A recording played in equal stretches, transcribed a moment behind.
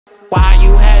Why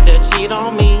you had to cheat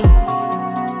on me?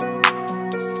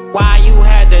 Why you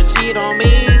had to cheat on me?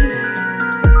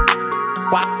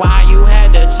 Why you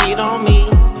had to cheat on me?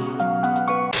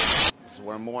 This is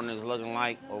what the morning is looking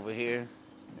like over here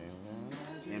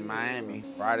in Miami.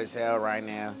 Bright as hell right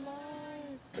now.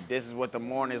 But this is what the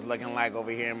morning is looking like over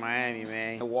here in Miami,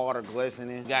 man. The water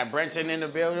glistening. We got Brenton in the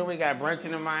building. We got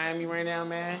Brenton in Miami right now,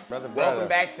 man. Welcome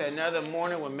back to another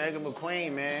morning with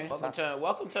McQueen, man.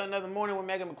 Welcome to another morning with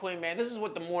McQueen, man. This is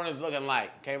what the morning is looking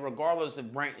like, okay? Regardless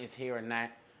if Brent is here or not,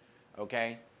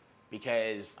 okay?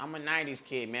 Because I'm a 90s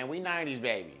kid, man. We 90s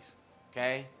babies,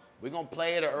 okay? We're gonna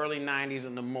play the early 90s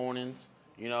in the mornings,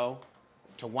 you know,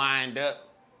 to wind up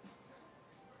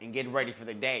and get ready for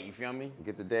the day, you feel me?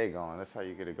 Get the day going. That's how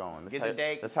you get it going.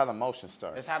 That's how the motion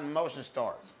starts. That's how the motion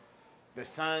starts. The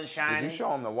sun shining. Did you show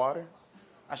them the water?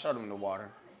 I showed them the water.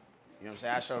 You know what I'm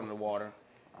saying? I showed them the water.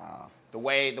 The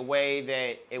way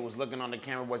that it was looking on the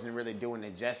camera wasn't really doing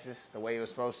it justice the way it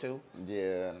was supposed to.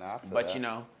 Yeah, nah, I feel But that. you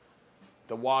know,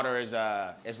 the water is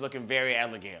looking very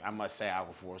elegant, I must say,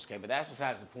 Aquaforce, okay? But that's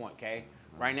besides the point, okay?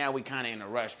 Right now we kind of in a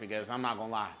rush because I'm not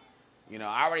gonna lie. You know,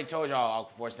 I already told y'all,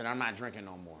 Aquaforce, that I'm not drinking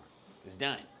no more. It's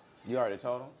done. You already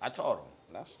told him? I told him.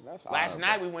 That's Last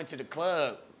night we went to the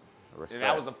club. Respect. And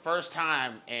that was the first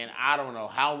time in I don't know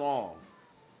how long.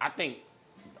 I think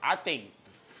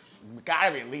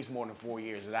gotta be at least more than 4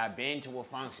 years that I've been to a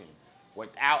function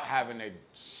without having a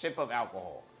sip of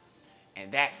alcohol.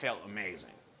 And that felt amazing.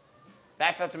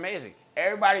 That felt amazing.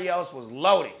 Everybody else was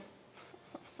loaded.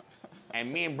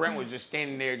 And me and Brent was just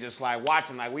standing there just like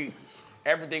watching, like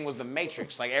everything was the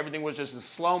Matrix. Like everything was just in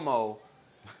slow-mo.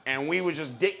 And we were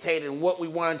just dictating what we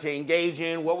wanted to engage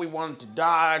in, what we wanted to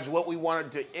dodge, what we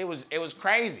wanted to, it was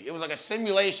crazy. It was like a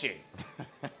simulation.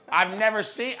 I've never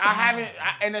seen,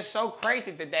 and it's so crazy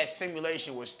that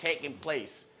simulation was taking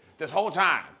place this whole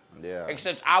time. Yeah.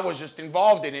 Except I was just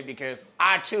involved in it because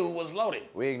I too was loaded.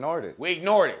 We ignored it. We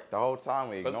ignored it. The whole time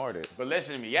we ignored it. But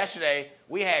listen to me, yesterday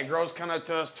we had girls come up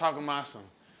to us talking about some,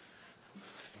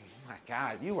 my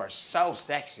God, you are so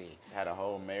sexy. Had a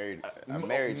whole married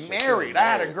Married. I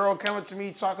had a girl coming to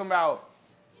me talking about,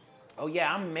 oh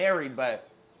yeah, I'm married, but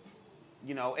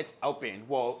you know, it's open.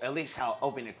 Well, at least I'll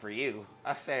open it for you.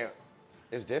 I said,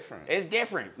 it's different. it's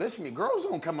different. Listen to me, girls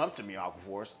don't come up to me,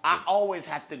 Aquaforce. I always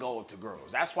have to go up to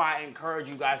girls. That's why I encourage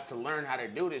you guys to learn how to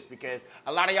do this because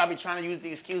a lot of y'all be trying to use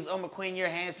the excuse, oh, McQueen, you're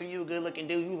handsome, you a good looking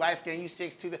dude, you light skinned, you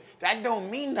 6'2". That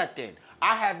don't mean nothing.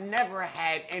 I have never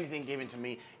had anything given to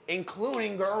me,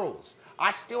 including girls. I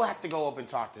still have to go up and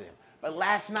talk to them. But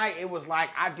last night, it was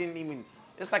like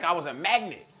it's like I was a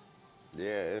magnet.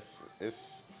 Yeah, it's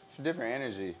a different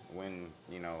energy when,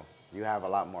 you know, you have a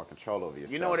lot more control over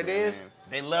yourself. You know what it is?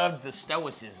 They loved the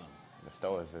stoicism. The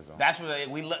stoicism. That's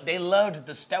what they loved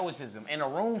the stoicism. In a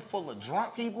room full of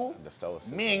drunk people, The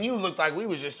stoicism. me and you looked like we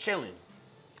was just chilling.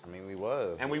 I mean, we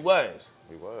was. And we was.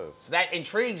 We was. So that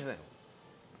intrigues them.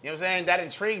 You know what I'm saying? That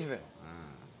intrigues them.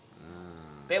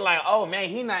 They like, oh man,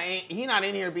 he not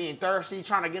in here being thirsty,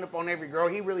 trying to get up on every girl.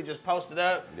 He really just posted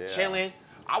up, chilling.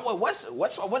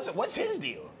 What's his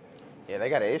deal? Yeah, they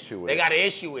got an issue with it. They got an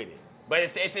issue with it, but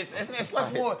it's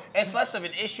less of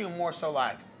an issue, more so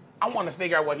like I want to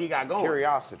figure out what he got going.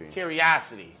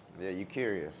 Curiosity. Yeah, you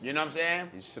curious. You know what I'm saying?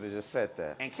 You should have just said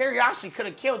that. And curiosity could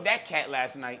have killed that cat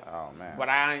last night. Oh man. But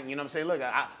you know what I'm saying? Look,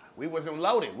 we wasn't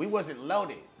loaded. We wasn't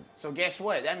loaded. So guess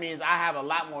what? That means I have a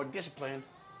lot more discipline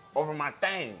over my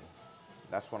thing.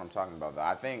 That's what I'm talking about, though.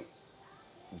 I think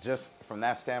just from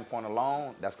that standpoint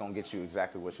alone, that's gonna get you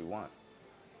exactly what you want.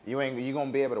 You're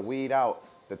gonna be able to weed out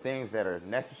the things that are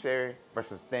necessary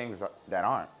versus things that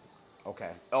aren't.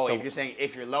 Okay. Oh, so if you're saying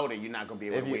if you're loaded, you're not gonna be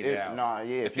able to weed it out. No,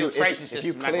 yeah. If you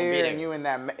clear and you in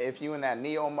that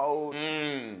Neo mode,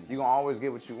 you're gonna always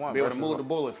get what you want. Be able to move the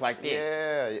bullets like this.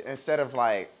 Yeah. Instead of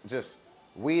like just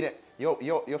weed it.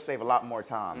 You'll save a lot more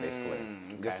time, basically.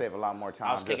 Okay. You'll save a lot more time.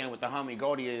 I was kicking it with the homie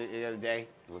Goldie the other day,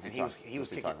 and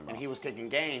he was kicking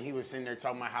game. He was sitting there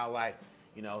talking about how, like,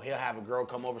 you know, he'll have a girl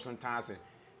come over sometimes and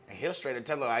he'll straight up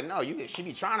tell her, like, no, she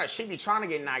be trying to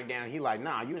get knocked down. He like,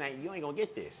 nah, you ain't gonna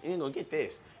get this. You ain't gonna get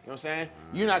this. You know what I'm saying?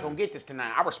 You're not gonna get this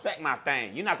tonight. I respect my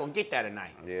thing. You're not gonna get that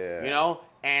tonight. Yeah. You know.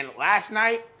 And last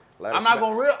night, I'm not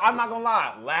gonna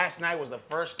lie. Last night was the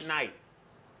first night.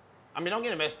 I mean, don't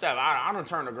get it messed up. I don't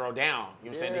turn the girl down,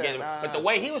 you know what I'm saying? But the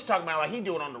way he was talking about it, like he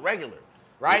do it on the regular,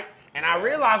 right? And I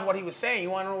realized what he was saying. You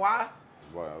want to know why?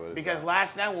 Because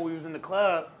last night when we was in the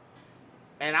club,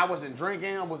 and I wasn't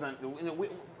drinking,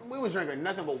 we was drinking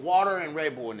nothing but water and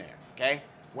Red Bull in there, okay?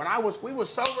 We was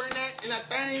sober in that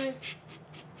thing.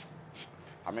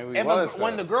 I mean,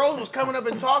 when the girls was coming up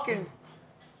and talking,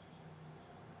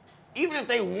 even if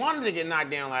they wanted to get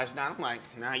knocked down last night, I'm like,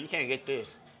 nah, you can't get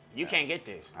this. You can't get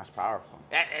this. That's powerful.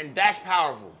 And that's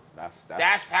powerful.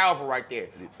 That's powerful right there.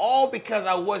 All because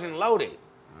I wasn't loaded.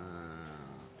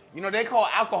 You know, they call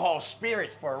alcohol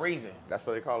spirits for a reason. That's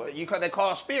what they call it? They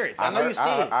call it spirits. I know you see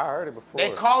it. I heard it before.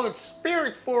 They call it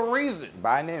spirits for a reason. But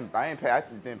I didn't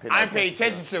pay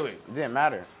attention to it. It didn't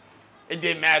matter. It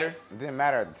didn't matter. It didn't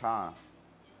matter at the time.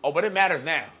 Oh, but it matters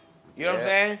now. You know what I'm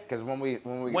saying? Because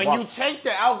when you take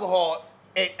the alcohol,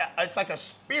 it's like a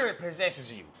spirit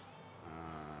possesses you.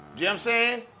 Do you know what I'm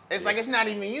saying? It's like it's not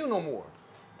even you no more.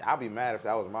 I'd be mad if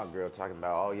that was my girl talking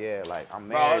about, oh yeah, like I'm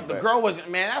married. Bro, the girl wasn't,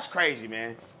 man, that's crazy,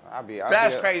 man.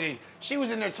 That's crazy. She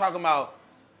was in there talking about,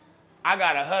 I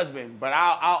got a husband, but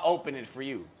I'll open it for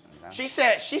you. She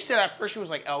said at first she was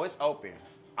like, oh, it's open.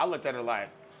 I looked at her like,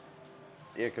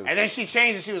 yeah, and then she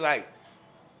changed it. She was like,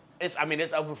 it's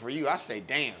open for you. I say,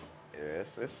 damn. Yeah,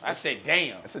 I say,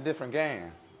 damn. It's a different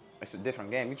game. It's a different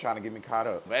game. You trying to get me caught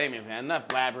up. But anyway, man, enough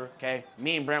blabber, okay?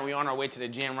 Me and Brent, we on our way to the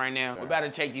gym right now. We're about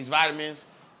to take these vitamins.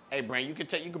 Hey, Brent, you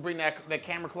can bring that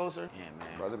camera closer? Yeah,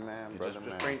 man. Brother man.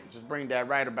 Just bring that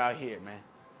right about here, man.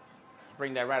 Just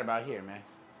bring that right about here, man.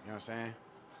 You know what I'm saying?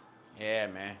 Yeah,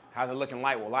 man. How's it looking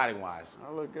lighting-wise?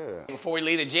 I look good. Before we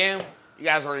leave the gym, you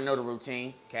guys already know the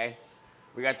routine, okay?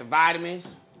 We got the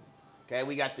vitamins, okay?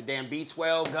 We got the damn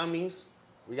B12 gummies.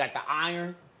 We got the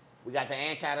iron. We got the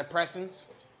antidepressants.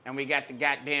 And we got the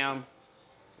goddamn,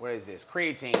 what is this?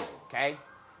 Creatine, okay?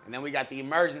 And then we got the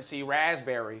emergency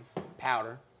raspberry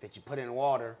powder that you put in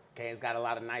water, okay? It's got a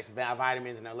lot of nice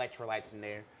vitamins and electrolytes in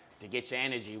there to get your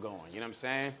energy going, you know what I'm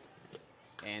saying?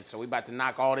 And so we about to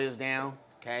knock all this down,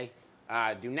 okay?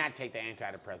 Do not take the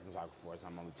antidepressants, of course.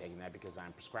 I'm only taking that because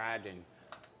I'm prescribed and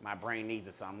my brain needs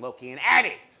it, so I'm low-key an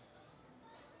addict,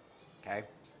 okay?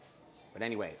 But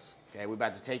anyways, okay, we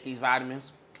about to take these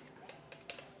vitamins,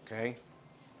 okay?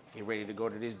 Get ready to go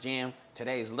to this gym.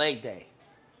 Today is leg day.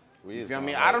 You feel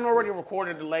me? I done already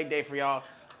recorded the leg day for y'all.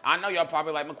 I know y'all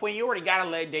probably like, McQueen, you already got a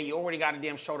leg day. You already got a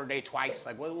damn shoulder day twice.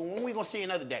 Like, when we gonna see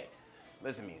another day?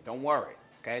 Listen to me, don't worry,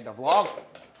 okay? The vlogs.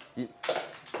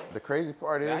 The crazy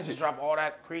part is. Did I just drop all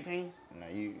that creatine? No,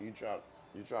 you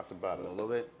dropped about a little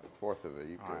bit. A fourth of it.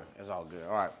 You could. Right, it's all good.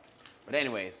 All right. But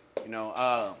anyways,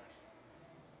 I'm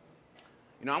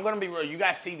gonna be real. You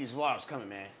guys see these vlogs coming,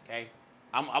 man. Okay.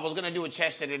 I was gonna do a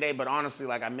chest day today, but honestly,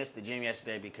 like I missed the gym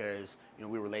yesterday because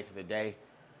we were late to the day.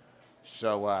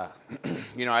 So I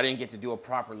didn't get to do a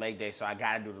proper leg day, so I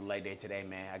gotta do the leg day today,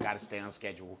 man. I gotta stay on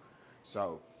schedule.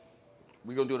 So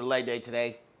we're gonna do the leg day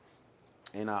today,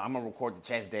 and I'm gonna record the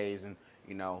chest days and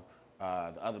the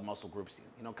other muscle groups,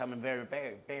 coming very,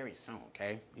 very, very soon.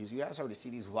 Okay, you guys already see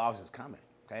these vlogs is coming.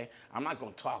 Okay, I'm not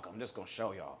gonna talk. I'm just gonna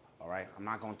show y'all. All right, I'm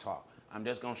not gonna talk. I'm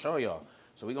just gonna show y'all.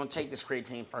 So we're gonna take this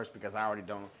creatine first because you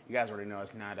guys already know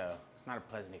it's not a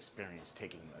pleasant experience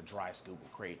taking a dry scoop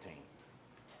of creatine.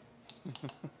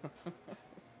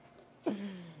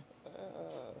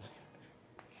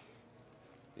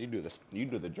 You do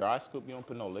the dry scoop. You don't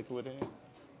put no liquid in it.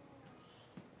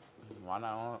 Why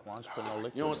not? Why don't you put no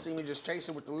liquid? You don't see me just chase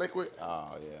it with the liquid?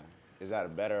 Oh yeah. Is that a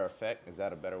better effect? Is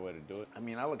that a better way to do it? I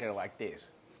mean, I look at it like this.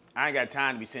 I ain't got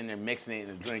time to be sitting there mixing it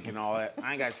and drinking all that.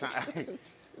 I ain't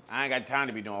got time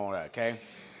to be doing all that. Okay,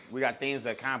 we got things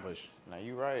to accomplish. Now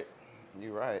you right.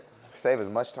 You right. Save as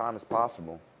much time as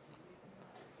possible.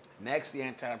 Next, the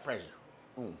antidepressant.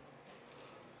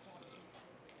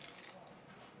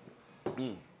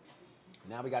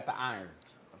 Now we got the iron.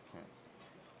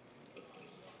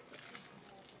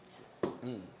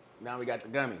 Okay. Now we got the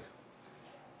gummies.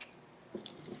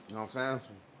 You know what I'm saying?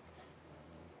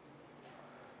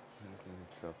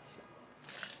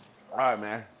 All right,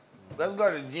 man. Let's go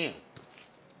to the gym.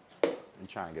 You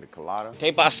trying to get a colada?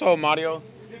 ¿Qué pasó, Mario?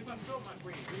 ¿Qué pasó,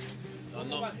 McQueen? No.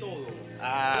 ¿Cómo va todo?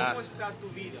 Ah. ¿Cómo está tu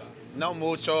vida? No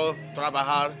mucho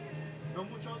trabajar. No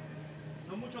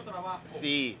mucho trabajo.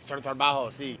 Sí, solo trabajo,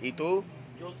 sí. ¿Y tú?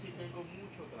 Yo sí tengo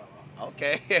mucho trabajo.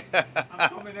 Okay. I'm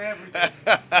coming every day.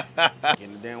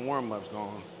 Getting the damn warm-ups going.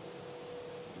 You know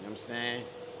what I'm saying?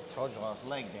 Told y'all it's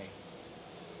leg day.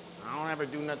 I don't ever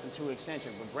do nothing too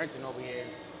eccentric, but Brenton over here,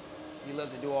 he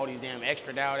loves to do all these damn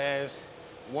extra out ass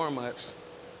warm-ups.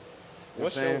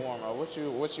 What's your warm-up? What you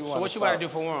want? So what you got to do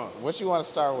for warm-up? What you want to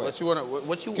start with?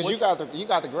 Because you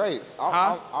got the greats.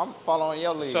 I'm following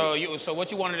your lead. So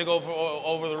what you wanted to go for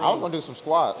over the room? I was gonna do some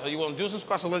squats. So you want to do some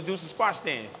squats? So let's do some squats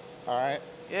then. All right.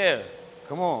 Yeah.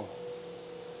 Come on.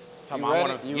 You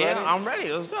ready? Yeah, I'm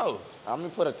ready. Let's go. I'm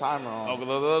gonna put a timer on. Okay,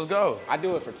 let's go. I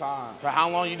do it for time. For how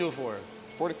long you do it for?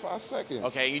 45 seconds.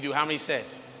 Okay, you do how many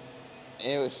sets?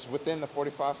 It was within the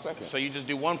 45 seconds. So you just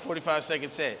do one 45-second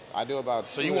set. I do about.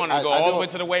 So you want to go all the way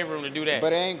to the weight room to do that?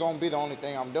 But it ain't gonna be the only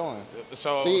thing I'm doing.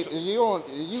 So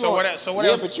what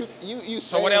else? But you.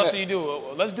 So what else do you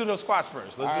do? Let's do those squats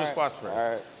first. Let's do the squats first. All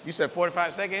right. You said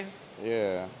 45 seconds?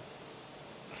 Yeah.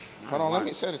 Hold on, let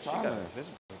me set a timer.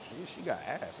 She got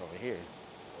ass over here.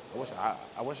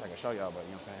 I wish I could show y'all, but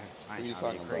you know what I'm saying? I ain't What are you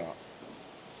trying to talking be a about?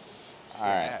 creep. All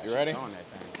right, you ready? She's on that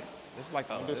thing. This is like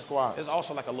squats. This is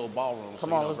also like a little ballroom.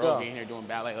 Come on, let's go. Get in here doing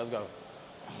ballet. Let's go.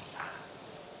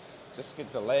 Just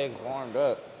get the legs warmed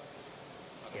up.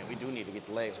 Yeah, we do need to get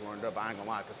the legs warmed up. I ain't gonna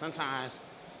lie, because sometimes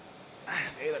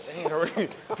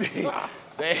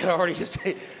they had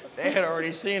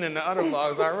already seen in the other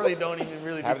vlogs. I really don't even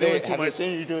really be doing too much. Have they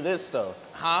seen you do this though?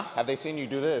 Huh? Have they seen you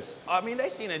do this? I mean, they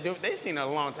seen it a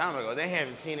long time ago. They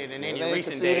haven't seen it in any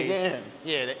recent see days. It again.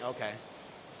 Yeah, okay.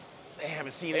 They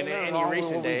haven't seen it in any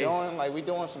recent days. We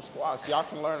doing some squats. Y'all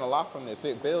can learn a lot from this.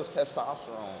 It builds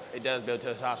testosterone. It does build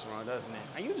testosterone, doesn't it?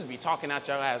 And you just be talking out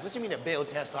your ass. What you mean it build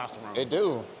testosterone? It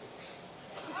do.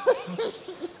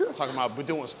 I'm talking about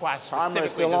doing squats Timer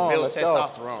specifically just builds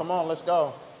testosterone. Go. Come on, let's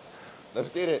go. Let's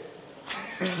get it.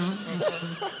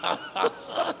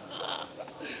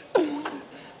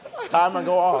 Timer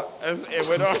go off. It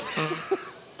went off.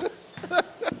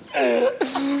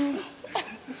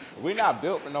 We're not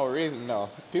built for no reason, though.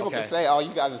 People can say, oh,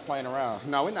 you guys is playing around.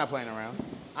 No, we're not playing around.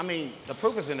 I mean, the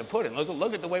proof is in the pudding.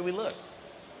 Look at the way we look.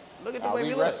 Look at the way we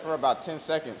look. We rest for about 10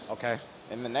 seconds. Okay.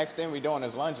 And the next thing we're doing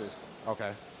is lunges.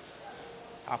 Okay.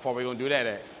 How far we gonna do that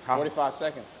at? 45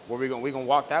 seconds. Where we gonna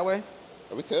walk that way?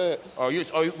 We could.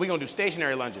 We gonna do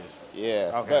stationary lunges?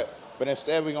 Yeah. Okay. But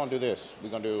instead we're gonna do this. We're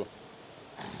gonna do.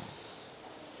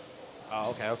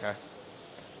 Oh, okay.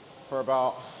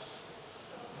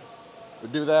 We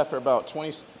do that for about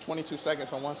 22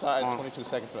 seconds on one side and 22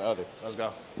 seconds on the other. Let's go.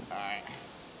 All right.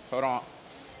 Hold on.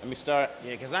 Let me start.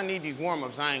 Yeah, because I need these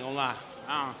warm-ups. I ain't gonna lie.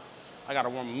 I gotta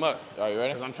warm them up. Are you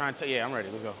ready? Because I'm trying to, yeah, I'm ready.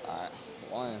 Let's go. All right.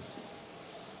 One.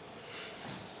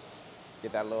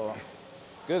 Get that little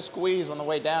good squeeze on the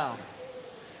way down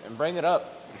and bring it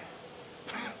up.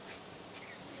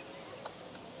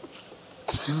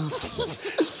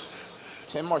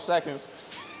 Ten more seconds.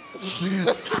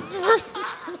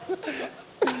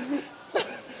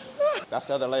 That's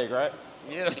the other leg, right?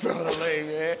 Yeah, that's the other leg,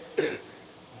 man.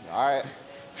 All right.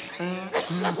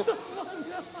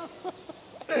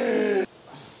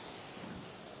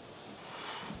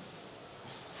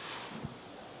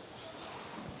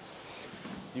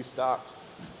 You stopped.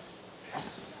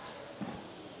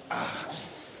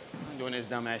 I'm doing this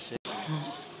dumbass shit.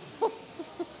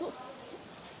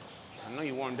 I know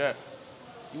you warmed up.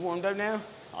 You warmed up now?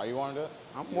 Are you warmed up?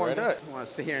 I'm warmed up. You want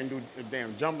to sit here and do a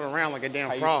damn jumping around like a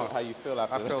damn frog. How you feel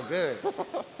after that? I feel good.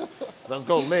 Let's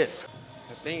go lift.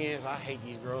 The thing is, I hate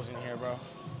these girls in here, bro.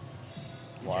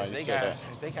 Why?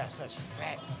 Because they got such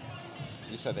fat.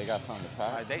 You said they got something to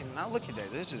pack? Now look at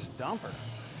that. This is dumper.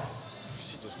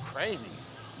 She's just crazy.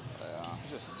 Yeah.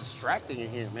 It's just distracting in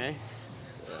here, man.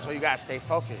 Yeah. So you gotta stay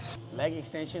focused. Leg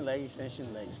extension, leg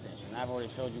extension, leg extension. I've already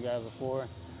told you guys before,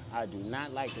 I do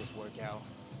not like this workout,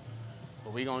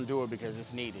 but we're gonna do it because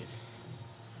it's needed.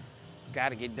 It's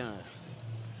gotta get done,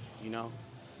 you know?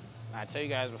 I tell you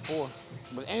guys before,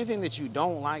 with anything that you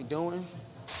don't like doing,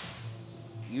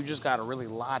 you just gotta really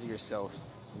lie to yourself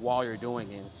while you're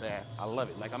doing it and say, I love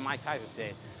it. Like Mike Tyson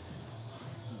said,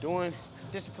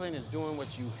 discipline is doing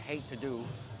what you hate to do,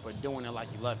 but doing it like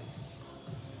you love it.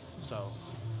 So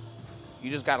you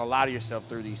just gotta lie to yourself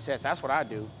through these sets. That's what I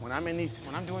do. When I'm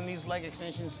doing these leg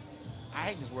extensions, I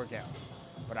hate this workout.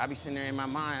 But I be sitting there in my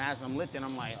mind as I'm lifting,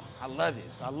 I'm like, I love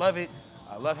this. I love it.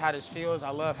 I love how this feels. I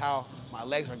love how my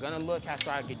legs are gonna look after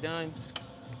I get done.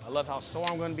 I love how sore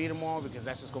I'm gonna be tomorrow because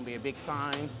that's just gonna be a big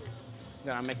sign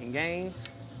that I'm making gains.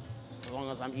 As long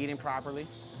as I'm eating properly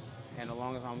and as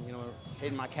long as I'm,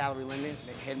 hitting my calorie limit,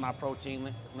 hitting my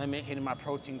protein limit, hitting my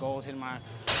protein goals, hitting my,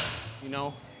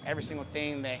 every single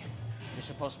thing that you're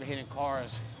supposed to be hitting,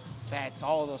 carbs, fats,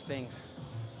 all of those things.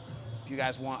 If you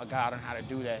guys want a guide on how to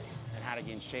do that and how to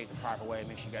get in shape the proper way,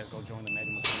 make sure you guys go join the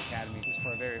McQueen Academy. It's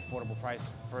for a very affordable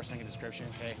price. First link in the description,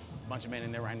 okay? A bunch of men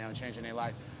in there right now changing their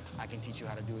life. I can teach you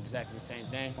how to do exactly the same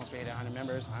thing. Once we hit 100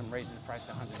 members, I'm raising the price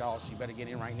to $100, so you better get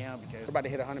in right now because we're about to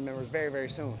hit 100 members very, very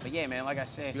soon. But yeah, man, like I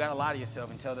said, you gotta lie to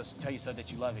yourself and tell yourself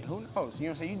that you love it. Who knows? You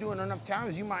know what I'm saying? You do it enough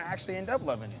times, you might actually end up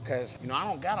loving it. Because, I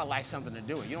don't gotta like something to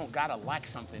do it. You don't gotta like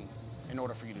something in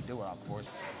order for you to do it, of course.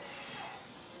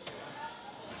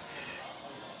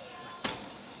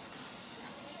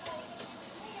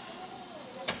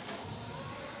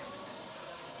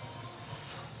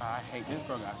 I hate this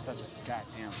girl got such a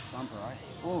goddamn thumper.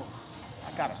 I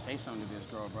I gotta say something to this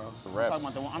girl, bro. reps. I'm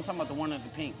talking about the one at the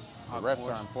pink. The reps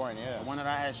are important, yeah. The one that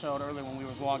I had showed earlier when we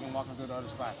was walking through the other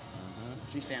spot.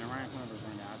 She's standing right in front of us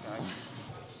right now. I got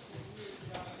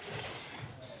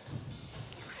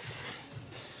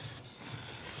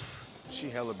you. She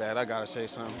hella bad. I gotta say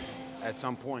something at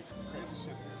some point.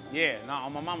 Yeah, no,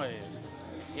 my mama is.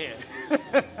 Yeah.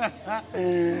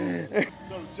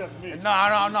 Just me. No,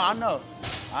 I know.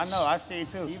 I see it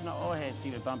too. Even the old heads see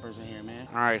the thumpers in here, man.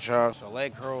 All right, y'all. So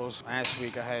leg curls. Last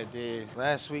week I did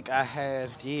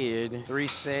 3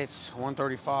 sets,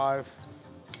 135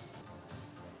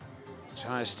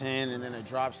 times 10, and then a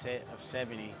drop set of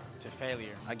 70 to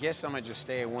failure. I guess I'm gonna just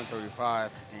stay at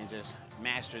 135 and just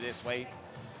master this weight.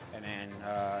 And then,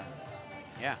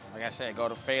 yeah, like I said, go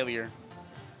to failure.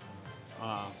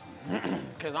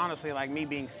 Because honestly, like me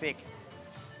being sick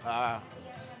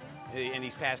in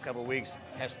these past couple of weeks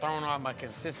has thrown off my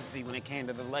consistency when it came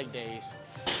to the leg days.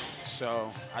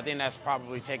 So I think that's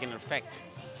probably taking an effect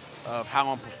of how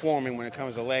I'm performing when it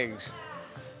comes to legs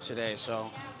today. So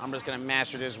I'm just gonna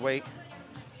master this weight.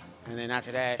 And then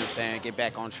after that, I'm saying get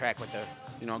back on track with the,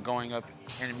 going up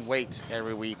in weight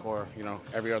every week or,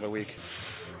 every other week.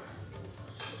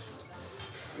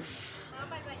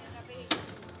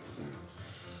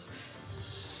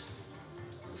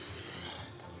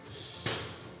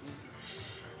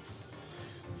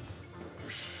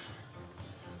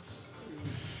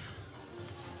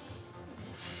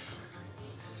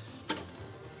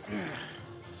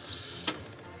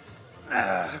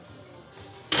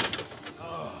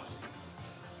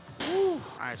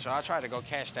 All right, so I tried to go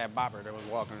catch that bopper that was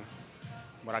walking,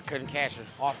 but I couldn't catch her.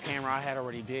 Off camera, I had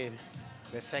already did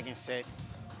the second set.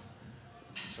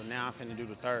 So now I'm finna do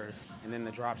the third, and then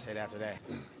the drop set after that.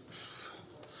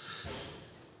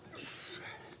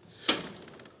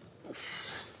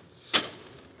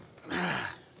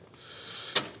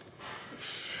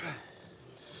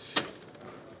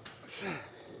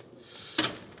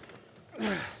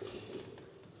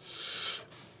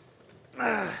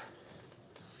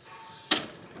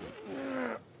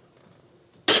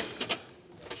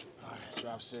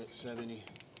 Drop set, 70,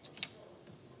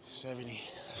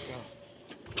 let's go.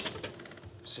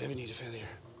 70 to failure.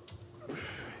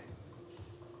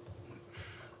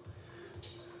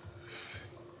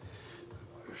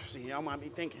 See, y'all might be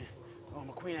thinking, oh,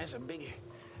 McQueen, that's a big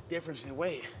difference in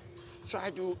weight. Try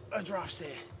to do a drop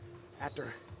set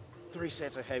after 3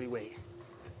 sets of heavy weight.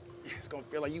 It's gonna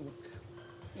feel like you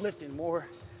lifting more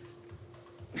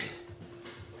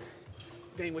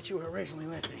than what you were originally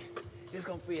lifting. It's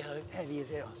gonna feel heavy as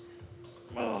hell.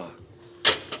 Oh.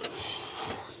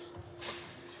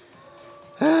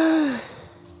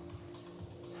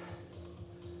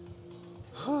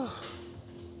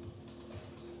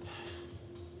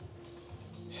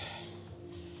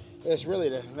 It's really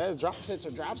those drop sets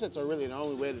are really the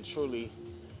only way to truly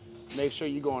make sure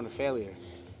you go on to failure.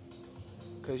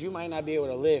 Cause you might not be able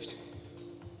to lift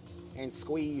and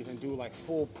squeeze and do like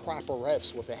full proper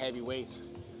reps with the heavy weights.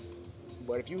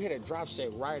 But if you hit a drop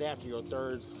set right after your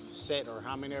third set or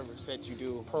how many ever sets you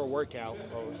do per workout,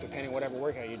 or depending whatever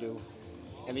workout you do,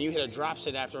 and then you hit a drop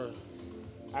set after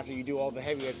you do all the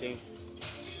heavy lifting,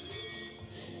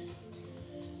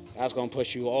 that's gonna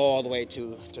push you all the way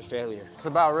to failure. It's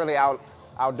about really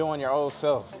outdoing your old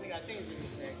self. We got things to do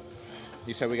today.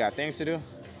 You said we got things to do?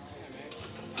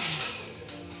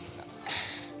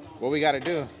 What we gotta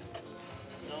do?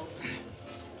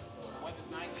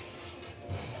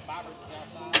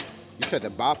 You said the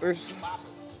boppers?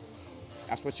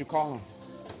 That's what you call them.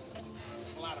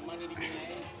 A lot of money to be made.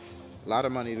 A lot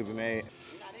of money to be made.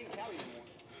 We're not in Cali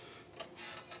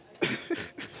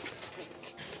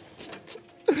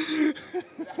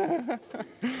anymore.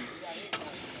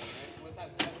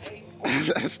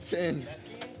 That's 10. That's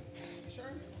 10? You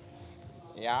sure?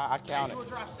 Yeah, I counted. Do a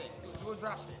drop set. Do a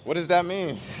drop set. What does that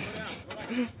mean? Go down.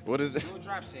 What is that? Do a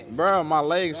drop set. Bro, my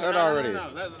legs hurt already. No.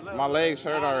 My legs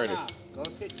hurt already. Go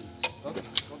 50. Go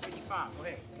 55. Go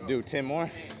ahead. Go. Do 10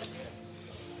 more?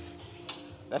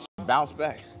 That should bounce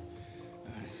back.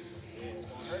 Yeah, it's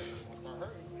gonna hurt. It's gonna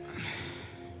hurt.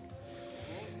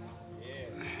 Yeah.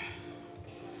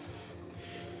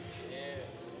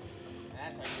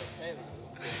 That's how you got failure.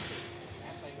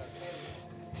 That's how you got failure.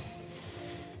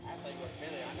 That's how you got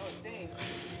failure. I know it stings.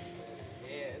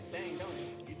 Yeah, it stings, don't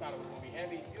it? You thought it was gonna be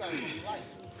heavy. You thought it was gonna be light.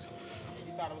 Yeah,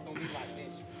 you thought it was gonna be light,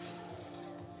 didn't you?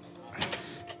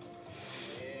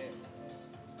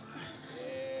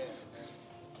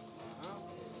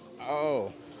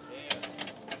 Oh. Yeah.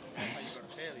 That's how you go to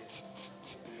failure.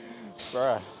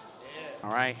 Bruh. Yeah.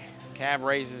 All right, calf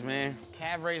raises, man.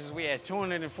 Calf raises, we at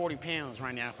 240 pounds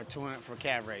right now for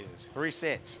calf raises. 3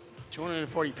 sets.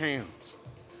 240 pounds.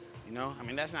 You know, I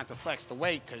mean, that's not to flex the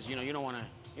weight, because, you know, you don't want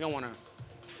to, no,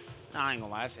 I ain't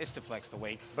gonna lie, it's to flex the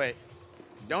weight, but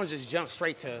don't just jump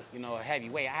straight to, you know, a heavy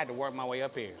weight. I had to work my way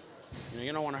up here. You know,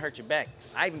 you don't want to hurt your back.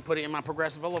 I even put it in my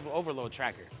progressive overload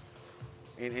tracker,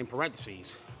 in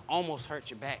parentheses. Almost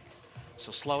hurt your back,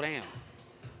 so slow down.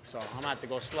 So I'm gonna have to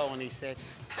go slow on these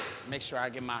sets, make sure I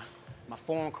get my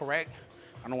form correct.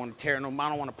 I don't want to tear no, I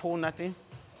don't want to pull nothing.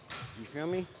 You feel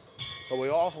me? But we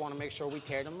also want to make sure we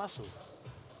tear the muscle.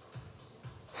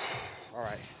 All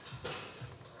right,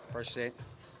 first set.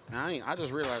 Now, I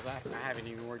just realized I haven't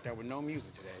even worked out with no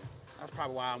music today. That's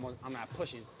probably why I'm not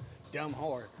pushing dumb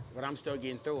hard, but I'm still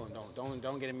getting through them.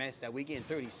 Don't get it messed up. We getting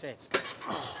through these sets.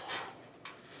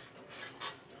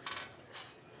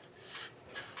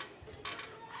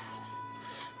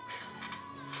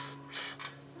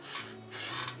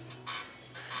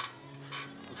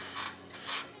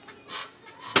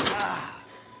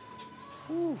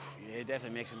 Whew. Yeah, it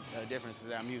definitely makes a difference to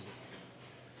that music.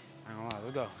 I don't know,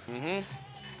 let's go.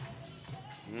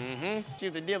 See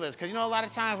what the deal is, because you know a lot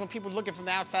of times when people looking from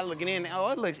the outside looking in, oh,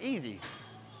 it looks easy.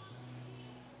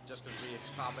 Just because it's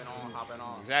hopping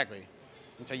on. Exactly.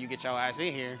 Until you get your ass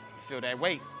in here, you feel that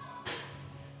weight.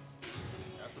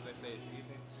 That's what they say, it's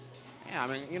easy. Yeah, I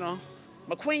mean, you know,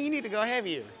 McQueen, you need to go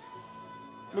heavier.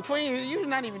 McQueen, you're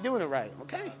not even doing it right,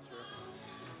 okay?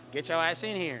 Get your ass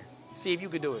in here. See if you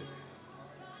could do it.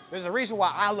 There's a reason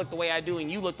why I look the way I do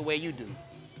and you look the way you do.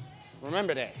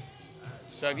 Remember that.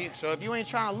 So if you ain't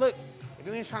trying to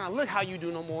look how you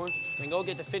do no more, then go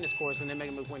get the fitness course and then make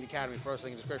a McQueen Academy first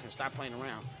link in the description. Stop playing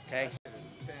around, okay?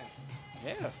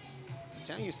 Yeah. I'm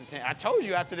telling you it's 10. I told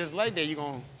you after this leg day you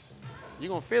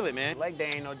gonna feel it, man. Leg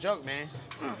day ain't no joke, man.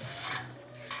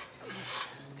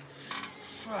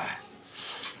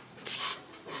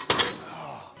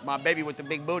 My baby with the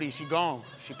big booty, she gone.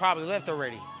 She probably left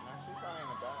already. She probably in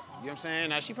the back. You know what I'm saying?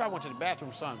 Now, she probably went to the bathroom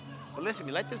or something. But listen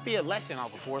to me, let this be a lesson,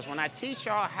 Uncle Forrest. When I teach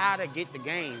y'all how to get the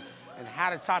game and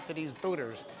how to talk to these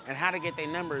tutors and how to get their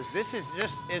numbers, this is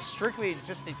it's strictly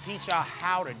just to teach y'all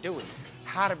how to do it,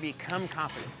 how to become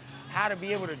confident, how to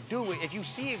be able to do it. If you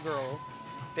see a girl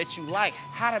that you like,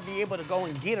 how to be able to go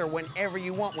and get her whenever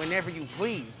you want, whenever you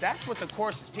please. That's what the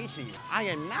course is teaching you. I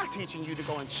am not teaching you to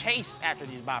go and chase after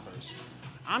these boppers.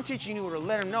 I'm teaching you to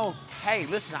let them know, hey,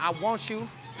 listen, I want you.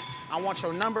 I want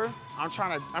your number. I'm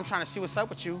trying to see what's up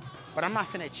with you, but I'm not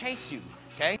finna chase you,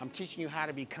 okay? I'm teaching you how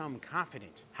to become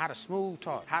confident, how to smooth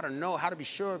talk, how to know, how to be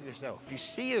sure of yourself. If you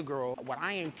see a girl, what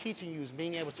I am teaching you is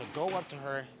being able to go up to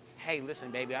her, hey,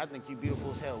 listen, baby, I think you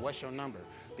beautiful as hell. What's your number?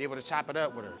 Be able to chop it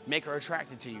up with her, make her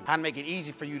attracted to you, how to make it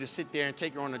easy for you to sit there and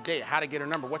take her on a date, how to get her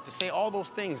number, what to say, all those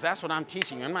things. That's what I'm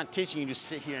teaching you. I'm not teaching you to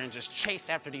sit here and just chase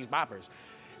after these boppers.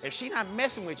 If she not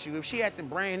messing with you, if she acting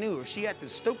brand new, if she acting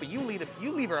stupid, you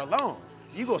leave her alone.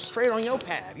 You go straight on your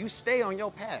path. You stay on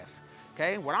your path,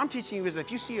 okay? What I'm teaching you is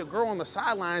if you see a girl on the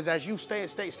sidelines as you staying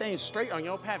straight on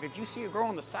your path, if you see a girl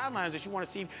on the sidelines that you want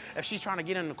to see if she's trying to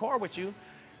get in the car with you,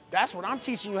 that's what I'm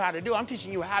teaching you how to do. I'm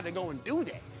teaching you how to go and do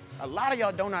that. A lot of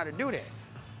y'all don't know how to do that.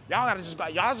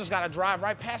 Y'all just gotta drive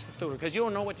right past the tutor because you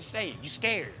don't know what to say. You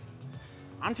scared.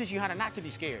 I'm teaching you how to not to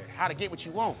be scared, how to get what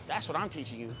you want. That's what I'm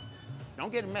teaching you.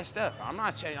 Don't get it messed up. I'm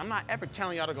not ever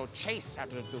telling y'all to go chase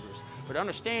after the tutors, but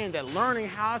understand that learning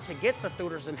how to get the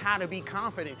tutors and how to be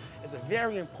confident is a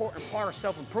very important part of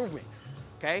self-improvement,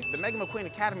 okay? The McQueen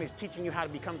Academy is teaching you how to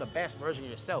become the best version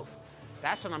of yourself.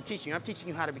 That's what I'm teaching you. I'm teaching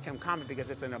you how to become confident because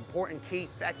it's an important key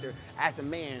factor as a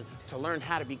man to learn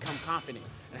how to become confident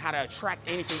and how to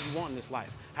attract anything you want in this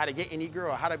life, how to get any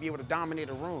girl, how to be able to dominate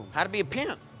a room, how to be a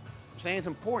pimp. I'm saying it's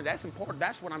important. That's important.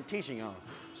 That's what I'm teaching y'all.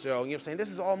 So, you know what I'm saying? This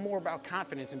is all more about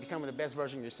confidence and becoming the best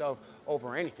version of yourself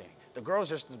over anything. The girl's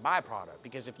just the byproduct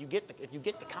because if you get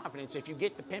the confidence, if you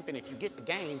get the pimping, if you get the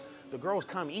game, the girls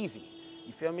come easy.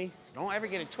 You feel me? Don't ever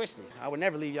get it twisted. I would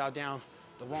never leave y'all down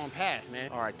the wrong path,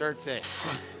 man. All right, third set.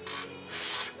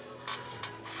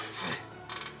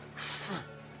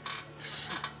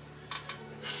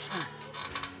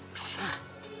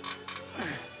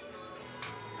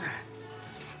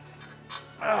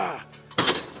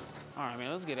 All right,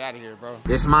 man, let's get out of here, bro.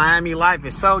 This Miami life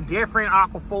is so different,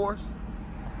 Aqua Force.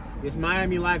 This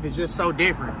Miami life is just so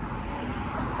different.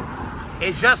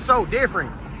 It's just so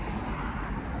different.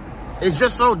 It's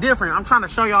just so different. I'm trying to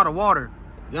show y'all the water.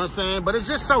 You know what I'm saying? But it's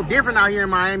just so different out here in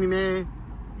Miami, man.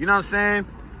 You know what I'm saying?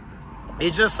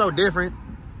 It's just so different.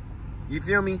 You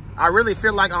feel me? I really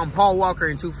feel like I'm Paul Walker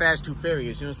in Too Fast, Too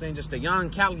Furious. You know what I'm saying? Just a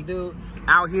young Cali dude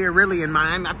out here really in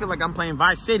Miami. I feel like I'm playing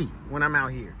Vice City when I'm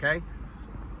out here, okay?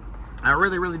 I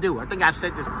really, really do. I think I've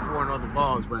said this before in other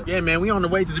vlogs, but yeah, man, we on the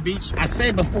way to the beach. I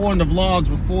said before in the vlogs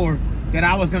before, that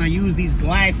I was gonna use these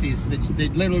glasses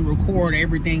that literally record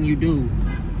everything you do,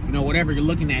 you know, whatever you're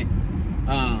looking at.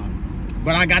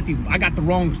 But I got the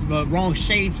wrong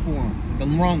shades for them, the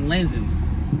wrong lenses.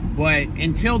 But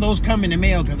until those come in the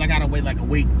mail, because I gotta wait like a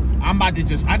week, I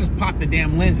just popped the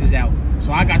damn lenses out.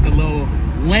 So I got the little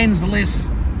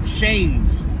lensless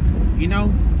shades, you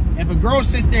know? If a girl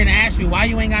sits there and asks me why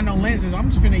you ain't got no lenses, I'm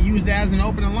just gonna use that as an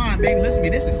opening line. Baby, listen to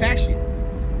me, this is fashion,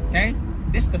 okay?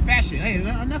 This is the fashion. Hey,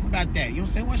 enough about that. You know what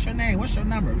I'm saying? What's your name? What's your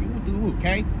number?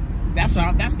 Okay? That's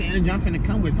the energy I'm finna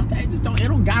come with. Sometimes it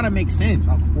don't gotta make sense,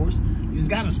 of course. You just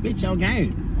gotta spit your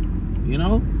game, you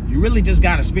know? You really just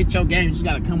gotta spit your game. You just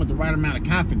gotta come with the right amount of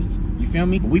confidence. You feel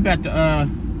me? We about to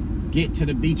get to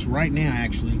the beach right now,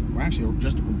 actually. We're actually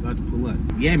just about to pull up.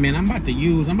 Yeah, man, I'm about to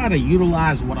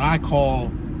utilize what I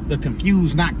call the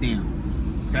confused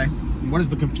knockdown, okay? What is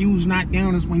the confused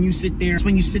knockdown? Is when you sit there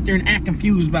and act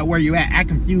confused about where you're at, act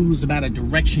confused about a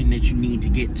direction that you need to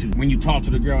get to. When you talk to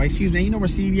the girl, excuse me, you know where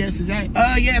CVS is at?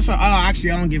 Yeah, so,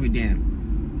 actually, I don't give a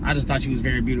damn. I just thought you was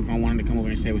very beautiful. I wanted to come over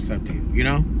and say what's up to you, you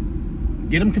know?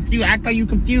 Get them confused, act like you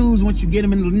confused. Once you get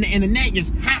them in the net,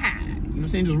 just ha! You know what I'm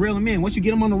saying? Just reel them in. Once you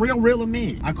get them on the reel them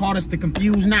in. I call this the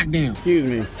confused knockdown. Excuse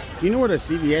me, you know where the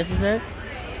CVS is at?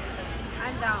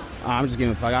 Oh, I'm just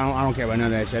giving a fuck. I don't care about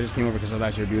none of that shit. I just came over because I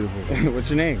thought you were beautiful.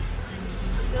 What's your name?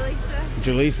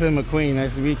 Julissa McQueen.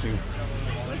 Nice to meet you.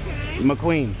 What's your name?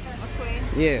 McQueen.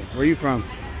 McQueen. Yeah. Where you from?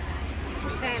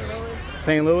 St. Louis.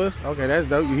 St. Louis? Okay, that's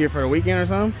dope. You here for the weekend or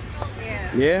something?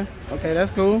 Yeah. Yeah? Okay, that's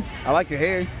cool. I like your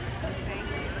hair.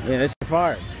 Thank Yeah, that's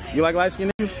fire. You like light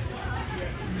skinned niggas?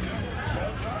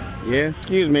 Yeah?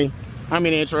 Excuse me. I don't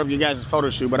mean to interrupt you guys' photo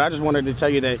shoot, but I just wanted to tell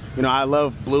you that, you know, I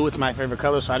love blue. It's my favorite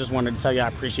color, so I just wanted to tell you I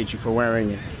appreciate you for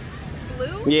wearing it.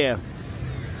 Blue? Yeah.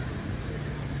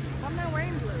 I'm not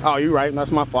wearing blue. Oh, you're right.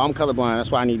 That's my fault. I'm colorblind. That's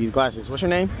why I need these glasses. What's your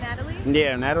name? Natalie?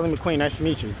 Yeah, Natalie McQueen. Nice to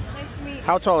meet you. Nice to meet you.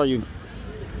 How tall are you?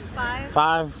 5.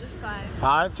 5? Just 5.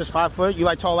 5? Just 5 foot? You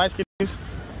like tall, light skinned niggas?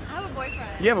 I have a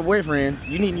boyfriend. You have a boyfriend.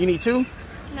 You need 2?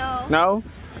 No. No?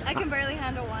 I can barely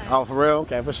handle 1. Oh, for real?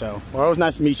 Okay, for sure. Well, it was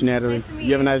nice to meet you, Natalie. Nice to meet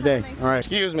you. Have a you. nice day. Have a nice All right.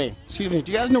 Excuse me.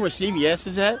 Do you guys know where CVS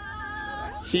is at?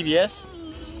 CVS?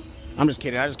 I'm just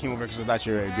kidding. I just came over because I thought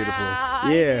you were beautiful.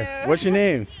 Yeah. What's your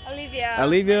name? Olivia.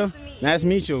 Olivia? Nice to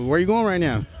meet you. Where are you going right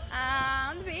now?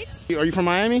 On the beach. Are you from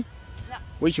Miami? No.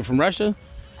 Wait, you from Russia?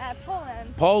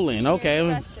 Poland. Poland. Okay.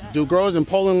 Russia. Do girls in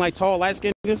Poland like tall,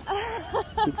 light-skinned niggas?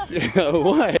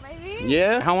 What? Maybe.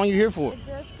 Yeah? How long you here for?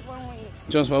 Just 1 week.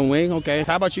 Just 1 week? Okay.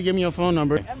 How about you give me your phone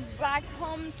number? I'm back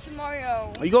home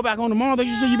tomorrow. Oh, you go back home tomorrow? Did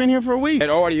you say you've been here for a week? It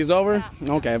already is over?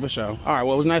 Yeah. Okay, for sure. All right,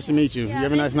 well, it was nice to meet you. Yeah, you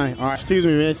have a nice nice to night. All right, excuse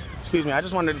me, miss. Excuse me. I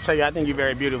just wanted to tell you, I think you're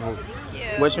very beautiful.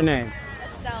 Thank you. What's your name?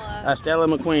 Estella. Stella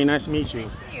McQueen. Nice to meet you.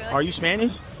 Nice to meet you. Are you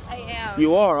Spanish? I am.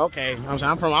 You are? Okay.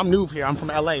 I'm new here. I'm from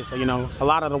LA, so, you know, a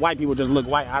lot of the white people just look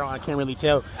white. I can't really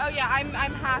tell. Oh yeah, I'm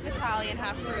half Italian,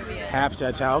 half Peruvian. Half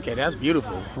Italian. Okay, that's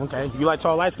beautiful. Okay. You like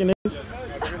tall, light-skinned niggas?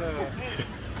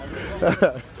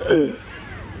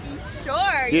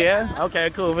 Sure. Yeah? Okay,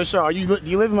 cool, for sure. Do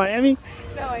you live in Miami?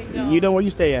 No, I don't. You know where you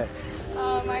stay at?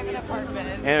 I have an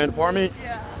apartment. In an apartment?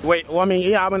 Yeah. Wait, well, I mean,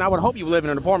 yeah, I mean, I would hope you live in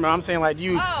an apartment. I'm saying, like,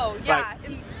 you... Oh, yeah.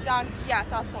 Like, Yeah,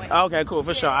 South Point. okay, cool,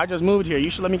 for sure. I just moved here. You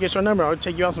should let me get your number. I'll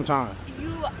take you out sometime.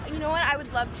 You know what? I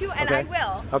would love to, and Okay. I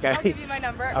will. Okay. I'll give you my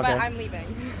number, but Okay. I'm leaving.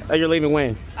 You're leaving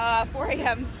when? 4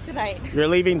 a.m. tonight. You're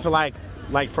leaving to, like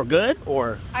for good,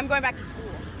 or I'm going back to school.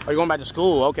 are you going back to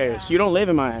school? Okay, Yeah. so you don't live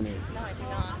in Miami. No, I do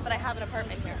not, but I have an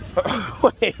apartment here.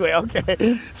 wait,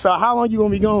 okay. So how long you gonna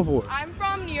be going for? I'm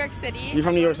from New York City. You're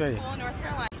from New York City? School in North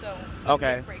Carolina, so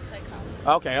Okay. on breaks I come.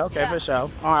 Okay, Yeah. for sure.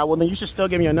 All right, well, then you should still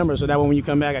give me your number so that when you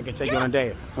come back, I can take you on a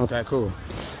date. Okay, cool.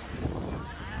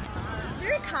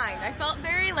 Very kind. I felt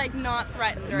very not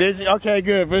threatened. Did you? Okay,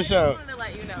 good, for I just sure. wanted to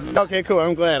let you know. Okay, cool.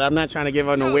 I'm glad. I'm not trying to give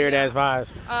her no Oh, weird yeah. ass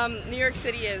vibes. New York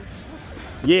City is.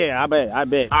 Yeah, I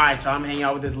bet. All right, so I'm hanging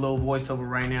out with this little voiceover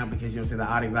right now because, you know, see the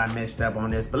audio got messed up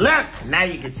on this. But look, now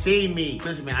you can see me.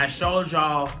 Listen, man, I showed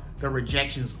y'all the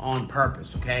rejections on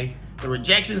purpose, okay? The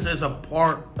rejections is a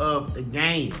part of the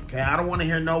game, okay? I don't want to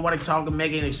hear nobody talking,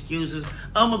 making excuses.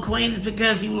 Oh, McQueen, it's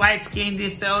because you light-skinned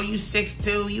this, though. You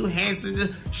 6'2", you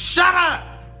handsome. Shut up!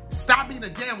 Stop being a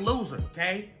damn loser,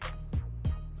 okay?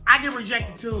 I get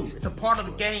rejected, too. It's a part of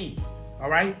the game, all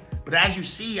right? But as you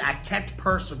see, I kept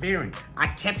persevering. I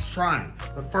kept trying.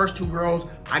 The first 2 girls,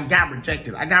 I got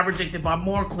rejected. I got rejected by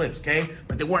more clips, okay?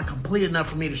 But they weren't complete enough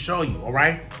for me to show you, all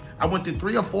right? I went through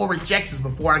 3 or 4 rejections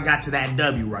before I got to that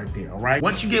W right there, all right?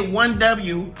 Once you get 1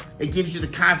 W, it gives you the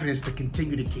confidence to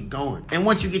continue to keep going. And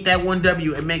once you get that 1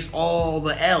 W, it makes all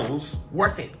the L's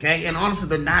worth it, okay? And honestly,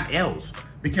 they're not L's.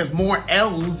 Because more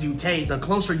L's you take, the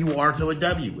closer you are to a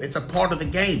W. It's a part of the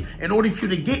game. In order for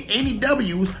you to get any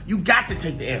W's, you got to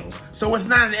take the L's. So it's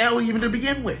not an L even to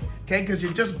begin with, okay? Because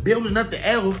you're just building up the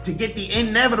L's to get the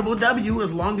inevitable W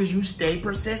as long as you stay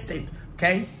persistent,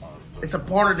 okay? It's a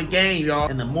part of the game, y'all.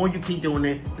 And the more you keep doing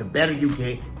it, the better you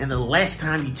get, and the less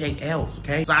time you take L's,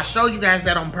 okay? So I showed you guys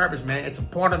that on purpose, man. It's a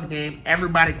part of the game.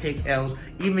 Everybody takes L's,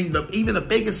 even the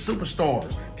biggest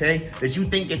superstars, okay? That you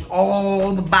think it's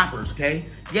all the boppers, okay?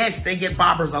 Yes, they get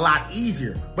boppers a lot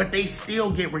easier, but they still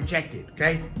get rejected,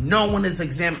 okay? No one is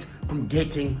exempt from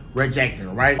getting rejected,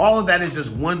 all right? All of that is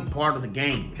just one part of the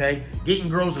game, okay? Getting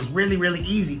girls is really, really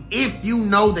easy if you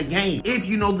know the game, if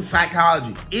you know the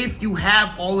psychology, if you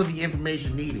have all of the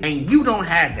information needed, and you don't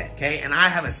have that, okay? And I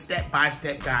have a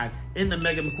step-by-step guide in the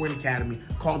Mega McQueen Academy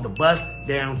called the Bust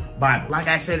Down Bible. Like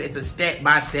I said, it's a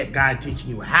step-by-step guide teaching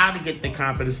you how to get the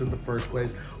confidence in the first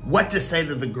place, what to say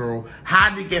to the girl,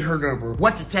 how to get her number,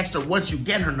 what to text her once you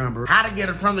get her number, how to get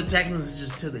her from the text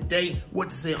messages to the date, what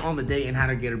to say on the date, and how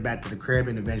to get her back to the crib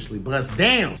and eventually bust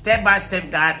down.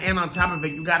 Step-by-step guide, and on top of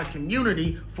it, you got a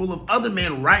community full of other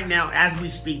men right now as we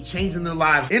speak, changing their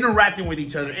lives, interacting with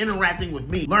each other, interacting with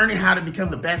me, learning how to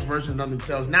become the best version of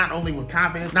themselves, not only with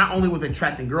confidence, not only with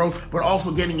attracting girls, but also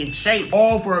getting in shape,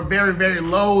 all for a very, very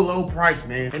low price,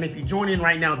 man. And if you join in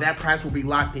right now, that price will be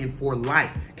locked in for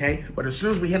life, okay? But as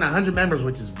soon as we hit 100 members,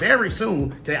 which is very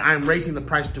soon, okay, I'm raising the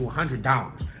price to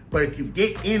 $100. But if you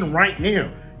get in right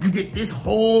now, you get this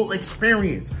whole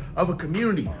experience of a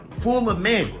community full of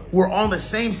men who are on the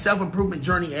same self-improvement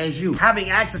journey as you, having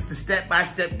access to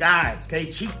step-by-step guides, okay,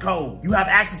 cheat code. You have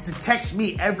access to text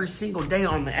me every single day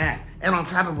on the app. And on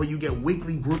top of it, you get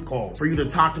weekly group calls for you to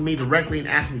talk to me directly and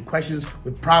ask me questions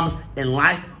with problems in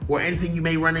life or anything you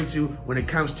may run into when it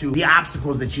comes to the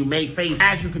obstacles that you may face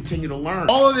as you continue to learn.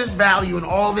 All of this value and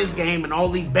all this game and all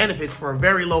these benefits for a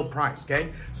very low price,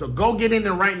 okay? So go get in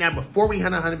there right now before we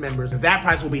hit 100 members, because that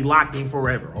price will be locked in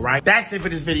forever, all right? That's it for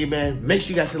this video, man. Make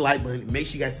sure you guys hit the like button. Make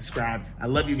sure you guys subscribe. I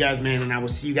love you guys, man, and I will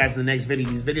see you guys in the next video.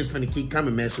 These videos finna keep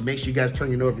coming, man, so make sure you guys turn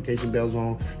your notification bells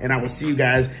on, and I will see you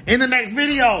guys in the next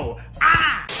video.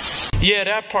 Ah! Yeah,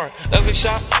 that part. Ugly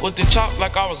shot with the chop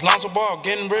like I was Lonzo Ball.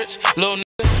 Getting rich, little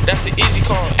nigga, that's the easy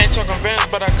call. Ain't talking vans,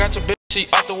 but I got your bitch. She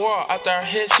off the wall. After I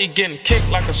hit, she getting kicked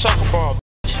like a soccer ball.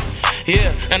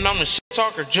 Yeah, and I'm the shit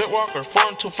talker, jet walker.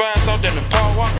 Foreign too fast, out there in power walker.